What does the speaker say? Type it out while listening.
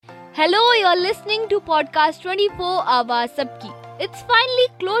Hello, you're listening to podcast 24 Awaaz Sabki. It's finally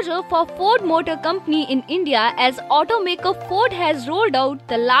closure for Ford Motor Company in India as automaker Ford has rolled out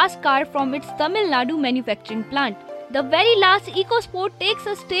the last car from its Tamil Nadu manufacturing plant. The very last EcoSport takes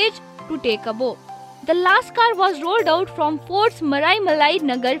a stage to take a bow. The last car was rolled out from Ford's Malai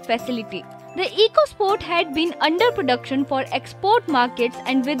Nagar facility. The EcoSport had been under production for export markets,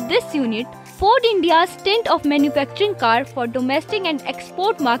 and with this unit, Ford India's stint of manufacturing cars for domestic and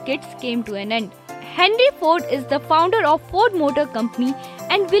export markets came to an end. Henry Ford is the founder of Ford Motor Company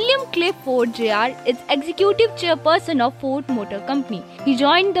and William Cliff Ford Jr. is executive chairperson of Ford Motor Company. He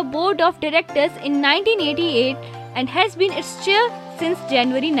joined the board of directors in 1988 and has been its chair since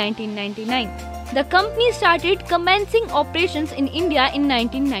January 1999. The company started commencing operations in India in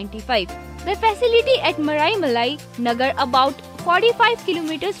 1995. The facility at Malai Nagar, about 45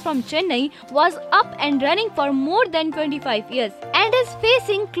 kilometers from Chennai, was up and running for more than 25 years and is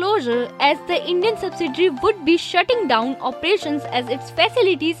facing closure as the Indian subsidiary would be shutting down operations as its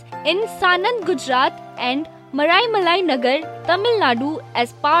facilities in Sanand, Gujarat and Malai Nagar, Tamil Nadu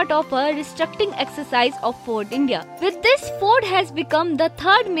as part of a restructuring exercise of Ford India. With this, Ford has become the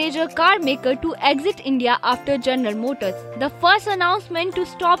third major car maker to exit India after General Motors. The first announcement to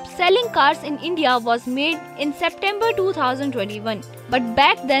stop selling cars in India was made in September 2021. But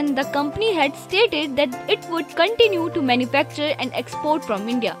back then, the company had stated that it would continue to manufacture and export from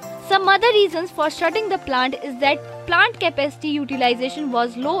India. Some other reasons for shutting the plant is that plant capacity utilization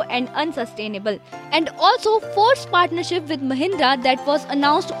was low and unsustainable. And also, Ford's partnership with Mahindra that was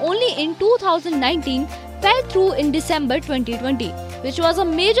announced only in 2019 fell through in December 2020, which was a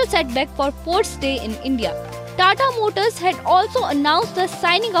major setback for Ford's stay in India. Tata Motors had also announced the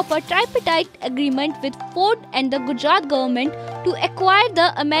signing of a tripartite agreement with Ford and the Gujarat government to acquire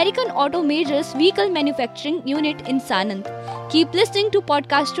the American auto major's vehicle manufacturing unit in Sanand. Keep listening to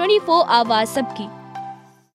podcast 24 Awaaz Sabki.